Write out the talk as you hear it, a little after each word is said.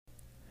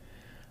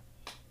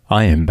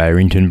I am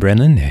Barrington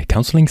Brennan, a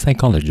counseling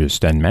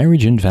psychologist and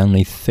marriage and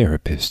family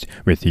therapist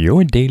with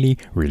your daily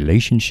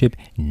relationship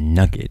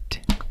nugget.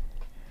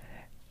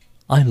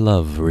 I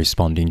love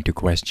responding to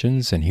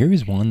questions, and here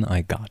is one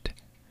I got.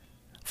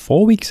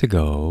 4 weeks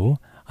ago,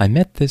 I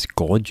met this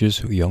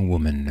gorgeous young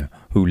woman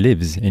who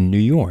lives in New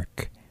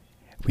York.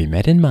 We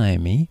met in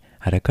Miami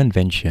at a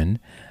convention,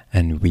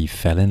 and we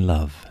fell in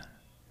love.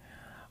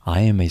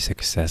 I am a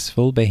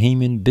successful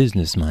Bahamian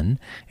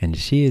businessman, and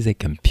she is a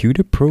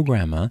computer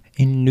programmer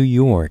in New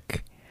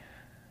York.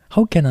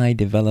 How can I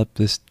develop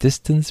this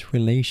distance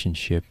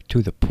relationship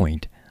to the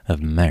point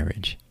of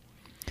marriage?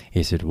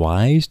 Is it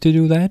wise to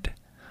do that?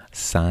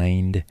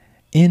 Signed,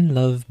 In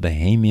Love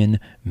Bahamian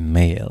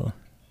Male.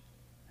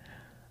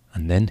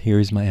 And then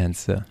here's my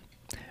answer.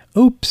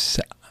 Oops!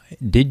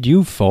 Did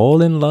you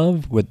fall in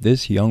love with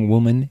this young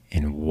woman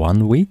in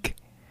 1 week?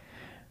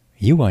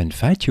 You are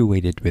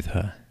infatuated with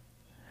her.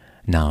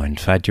 Now,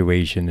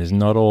 infatuation is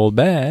not all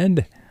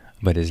bad,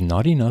 but is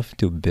not enough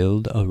to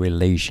build a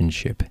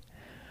relationship.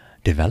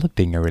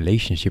 Developing a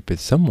relationship with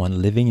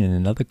someone living in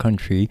another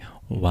country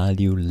while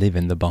you live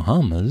in the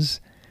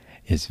Bahamas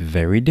is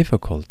very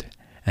difficult,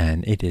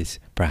 and it is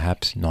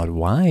perhaps not a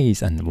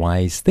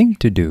wise thing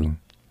to do.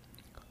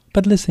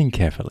 But listen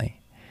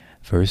carefully.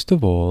 First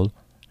of all,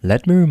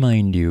 let me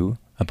remind you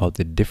about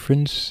the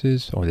difference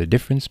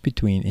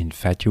between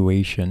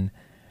infatuation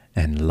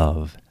and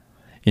love.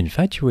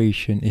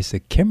 Infatuation is the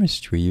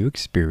chemistry you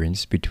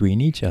experience between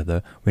each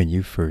other when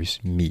you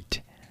first meet.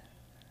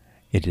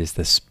 It is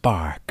the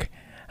spark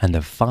and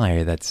the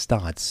fire that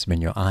starts when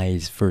your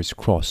eyes first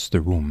cross the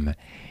room.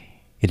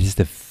 It is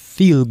the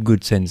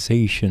feel-good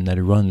sensation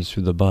that runs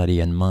through the body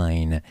and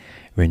mind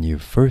when you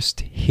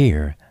first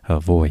hear her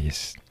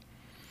voice.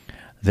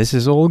 This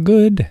is all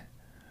good,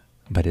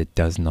 but it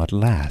does not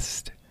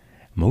last.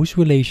 Most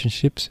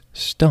relationships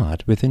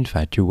start with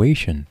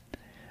infatuation,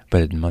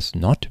 but it must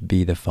not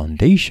be the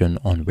foundation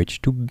on which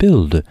to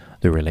build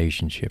the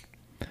relationship.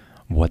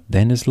 What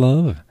then is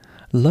love?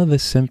 Love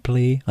is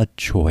simply a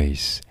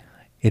choice.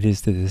 It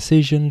is the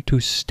decision to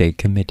stay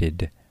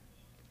committed,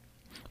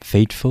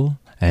 faithful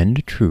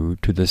and true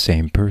to the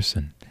same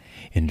person.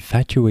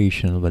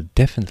 Infatuation will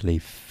definitely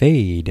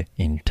fade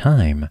in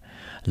time.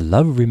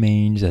 Love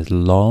remains as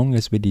long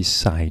as we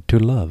decide to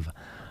love.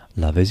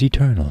 Love is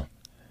eternal.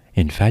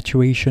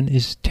 Infatuation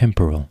is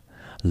temporal.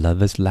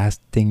 Love is a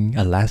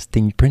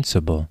lasting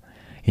principle.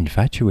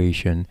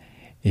 Infatuation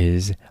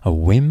is a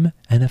whim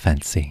and a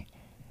fancy.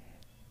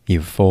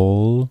 You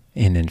fall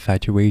in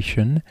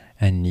infatuation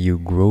and you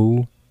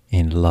grow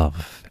in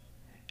love.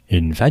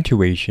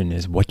 Infatuation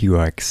is what you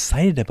are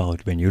excited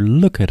about when you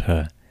look at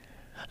her.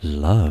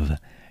 Love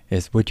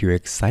is what you're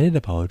excited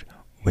about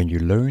when you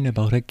learn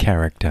about her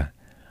character,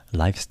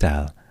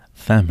 lifestyle,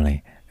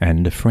 family,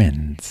 and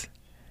friends.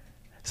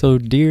 So,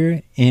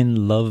 dear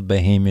In Love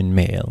Bahamian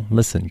Male,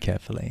 listen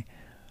carefully.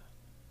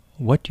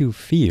 What you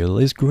feel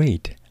is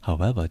great.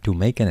 However, to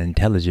make an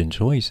intelligent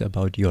choice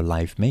about your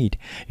life mate,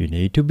 you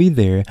need to be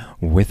there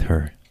with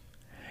her.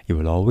 You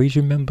will always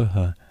remember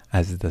her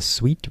as the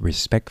sweet,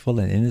 respectful,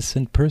 and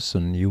innocent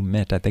person you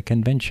met at the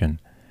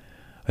convention.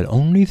 But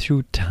only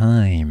through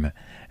time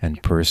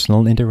and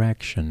personal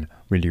interaction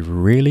will you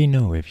really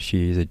know if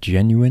she is as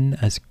genuine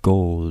as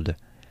gold.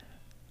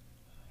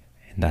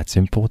 And that's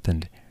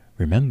important.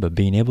 Remember,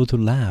 being able to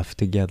laugh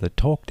together,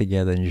 talk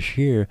together, and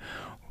share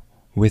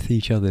with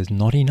each other is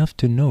not enough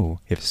to know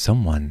if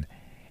someone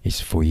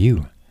is for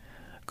you.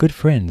 Good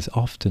friends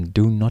often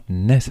do not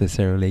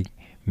necessarily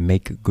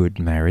make good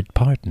married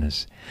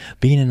partners.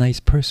 Being a nice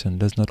person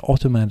does not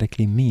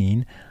automatically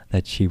mean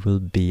that she will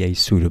be a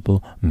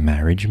suitable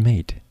marriage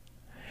mate.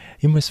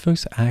 You must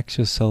first ask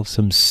yourself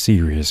some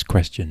serious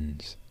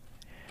questions.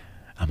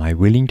 Am I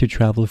willing to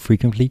travel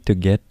frequently to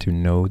get to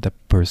know the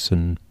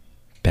person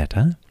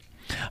better?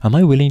 Am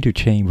I willing to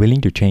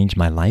change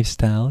my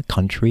lifestyle,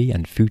 country,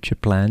 and future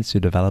plans to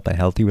develop a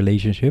healthy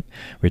relationship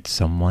with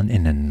someone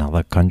in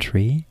another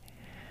country?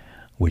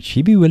 Would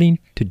she be willing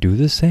to do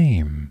the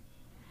same?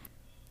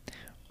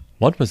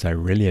 What was I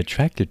really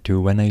attracted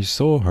to when I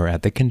saw her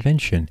at the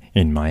convention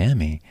in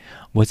Miami?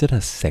 Was it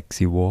her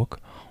sexy walk?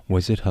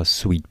 Was it her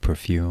sweet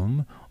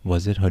perfume?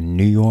 Was it her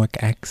New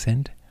York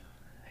accent?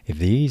 If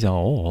these are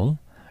all,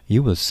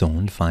 you will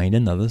soon find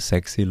another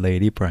sexy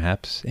lady,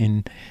 perhaps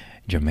in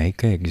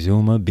Jamaica,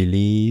 Exuma,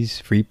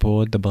 Belize,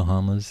 Freeport, the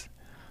Bahamas,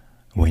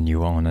 when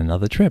you are on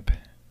another trip.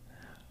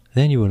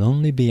 Then you will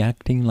only be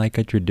acting like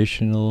a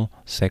traditional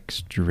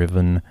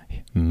sex-driven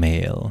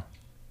male.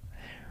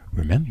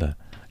 Remember,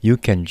 you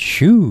can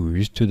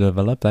choose to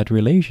develop that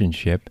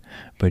relationship,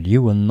 but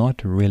you will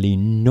not really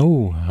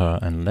know her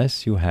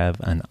unless you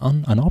have an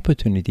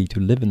opportunity to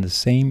live in the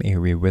same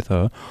area with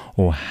her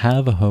or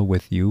have her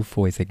with you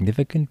for a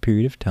significant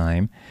period of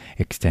time,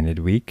 extended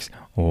weeks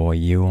or a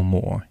year or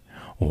more.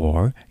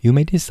 Or you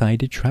may decide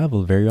to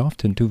travel very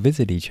often to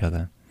visit each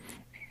other.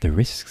 The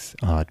risks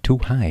are too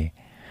high.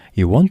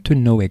 You want to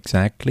know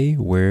exactly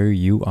where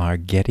you are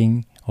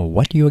getting or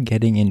what you are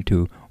getting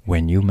into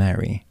when you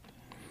marry.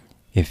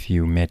 If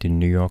you met in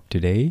New York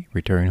today,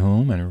 return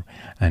home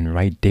and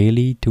write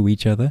daily to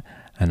each other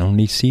and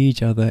only see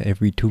each other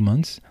every 2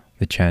 months,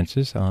 the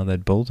chances are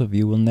that both of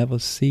you will never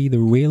see the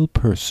real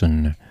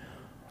person.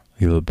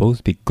 You will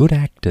both be good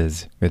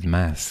actors with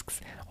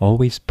masks,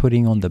 always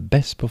putting on the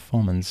best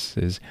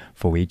performances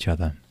for each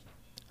other.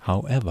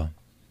 However,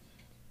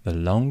 the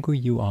longer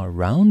you are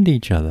around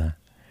each other,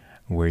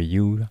 where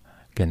you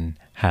can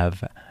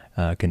have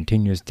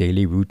continuous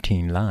daily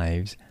routine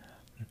lives,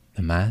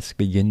 the mask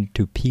begins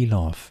to peel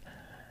off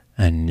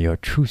and your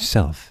true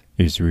self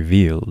is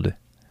revealed.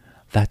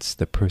 That's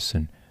the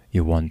person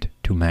you want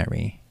to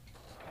marry.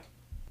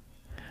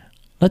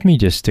 Let me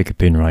just stick a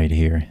pin right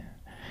here.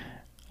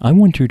 I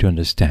want you to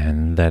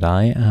understand that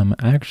I am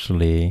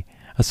actually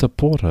a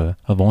supporter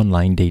of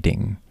online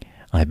dating.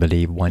 I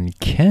believe one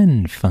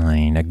can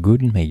find a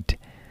good mate,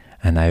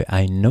 and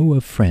I know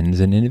of friends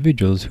and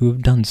individuals who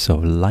have done so,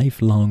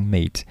 lifelong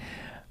mates,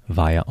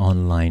 via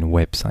online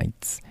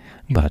websites.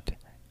 But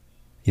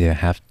you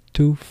have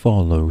to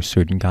follow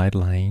certain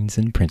guidelines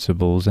and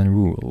principles and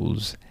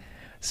rules.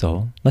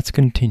 So let's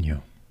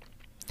continue.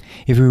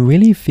 If you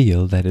really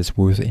feel that it's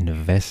worth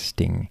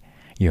investing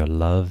your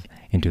love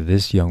into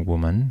this young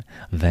woman,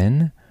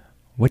 then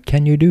what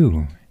can you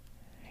do?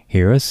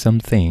 Here are some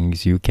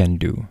things you can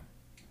do.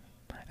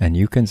 And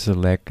you can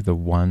select the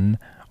one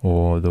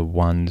or the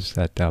ones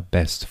that are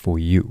best for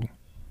you.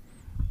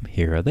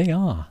 Here they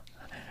are.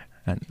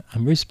 And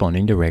I'm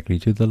responding directly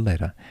to the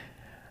letter.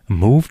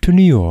 Move to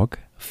New York,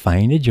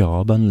 find a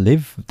job, and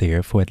live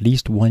there for at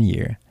least 1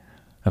 year.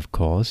 Of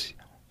course,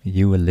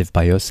 you will live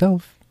by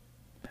yourself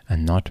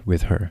and not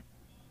with her.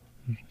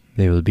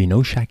 There will be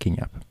no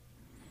shacking up.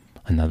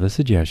 Another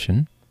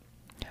suggestion,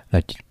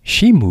 that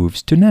she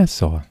moves to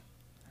Nassau.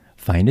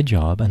 Find a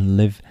job and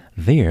live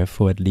there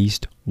for at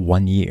least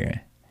 1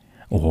 year.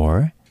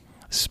 Or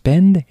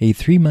spend a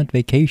 3-month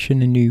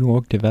vacation in New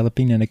York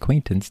developing an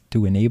acquaintance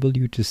to enable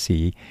you to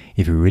see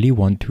if you really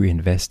want to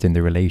invest in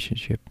the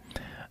relationship.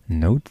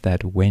 Note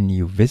that when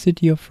you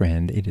visit your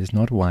friend, it is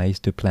not wise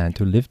to plan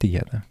to live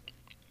together,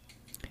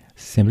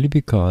 simply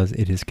because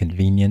it is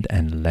convenient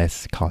and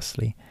less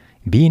costly.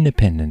 Be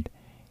independent.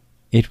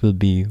 It will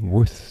be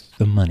worth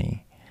the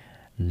money.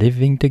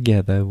 Living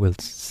together with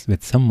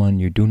someone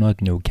you do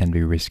not know can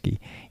be risky,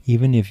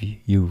 even if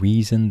you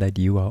reason that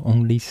you are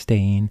only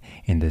staying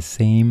in the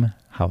same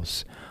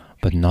house,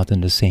 but not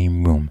in the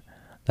same room.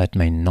 That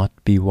may not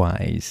be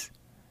wise.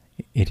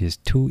 It is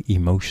too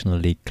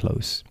emotionally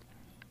close.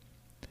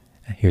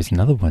 Here's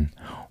another one.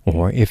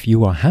 Or if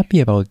you are happy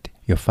about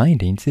your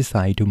findings,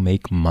 decide to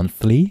make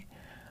monthly,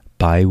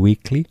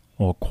 bi-weekly,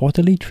 or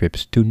quarterly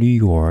trips to New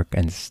York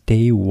and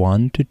stay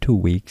 1 to 2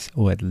 weeks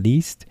or at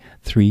least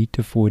 3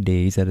 to 4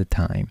 days at a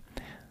time.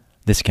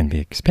 This can be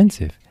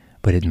expensive,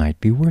 but it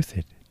might be worth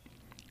it.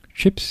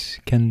 Trips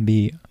can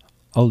be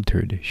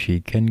altered.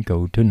 She can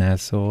go to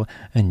Nassau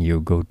and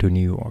you go to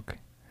New York.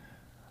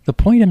 The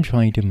point I'm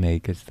trying to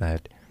make is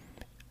that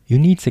you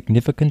need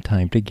significant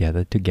time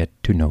together to get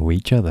to know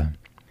each other.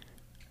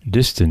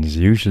 Distance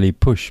usually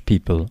push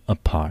people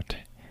apart.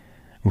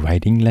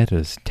 Writing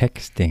letters,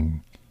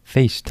 texting,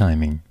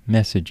 FaceTiming,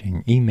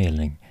 messaging,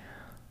 emailing,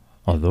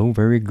 although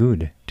very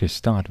good to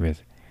start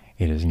with,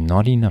 it is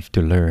not enough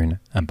to learn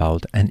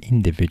about an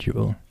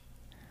individual.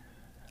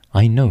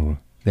 I know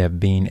there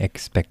have been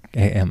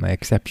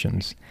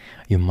exceptions.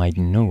 You might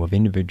know of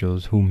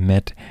individuals who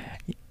met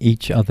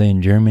each other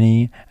in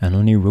Germany and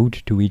only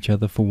wrote to each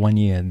other for 1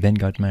 year, then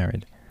got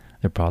married.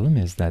 The problem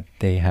is that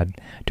they had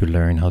to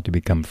learn how to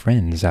become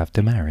friends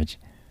after marriage.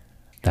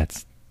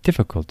 That's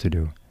difficult to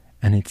do,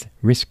 and it's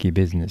risky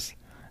business.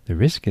 The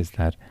risk is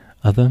that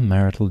other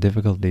marital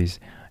difficulties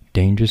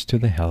dangerous to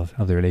the health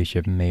of the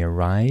relationship may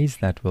arise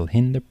that will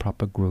hinder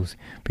proper growth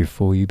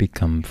before you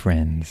become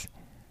friends.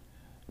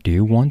 Do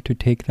you want to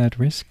take that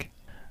risk?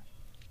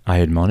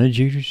 I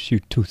admonish you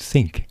to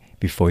think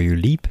before you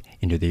leap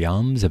into the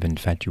arms of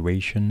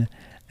infatuation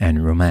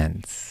and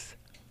romance.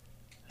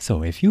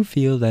 So if you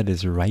feel that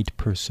is the right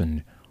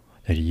person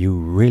that you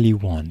really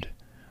want,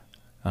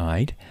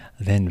 alright,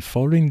 then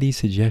following these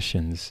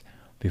suggestions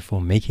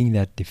before making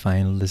that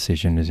final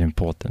decision is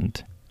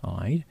important.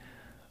 Alright?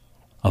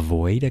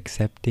 Avoid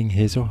accepting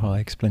his or her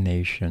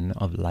explanation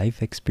of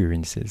life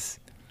experiences,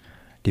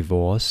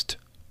 divorced,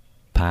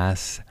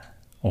 past,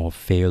 or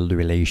failed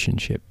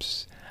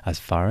relationships. As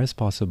far as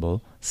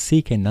possible,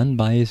 seek an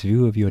unbiased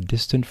view of your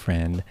distant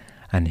friend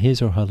and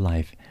his or her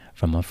life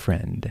from a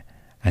friend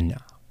and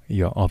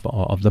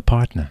of the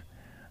partner,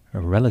 a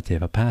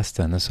relative, a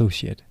pastor, an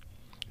associate.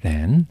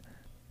 Then,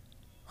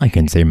 I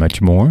can say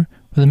much more,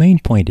 but the main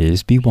point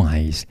is be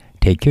wise,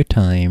 take your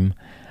time,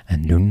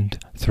 and don't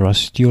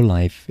thrust your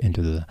life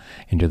into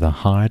the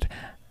heart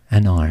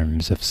and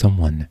arms of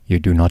someone you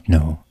do not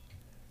know.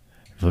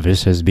 For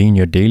this has been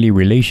your daily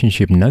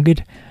relationship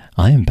nugget.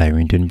 I am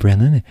Barrington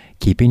Brennan,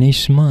 keeping a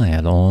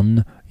smile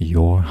on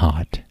your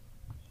heart.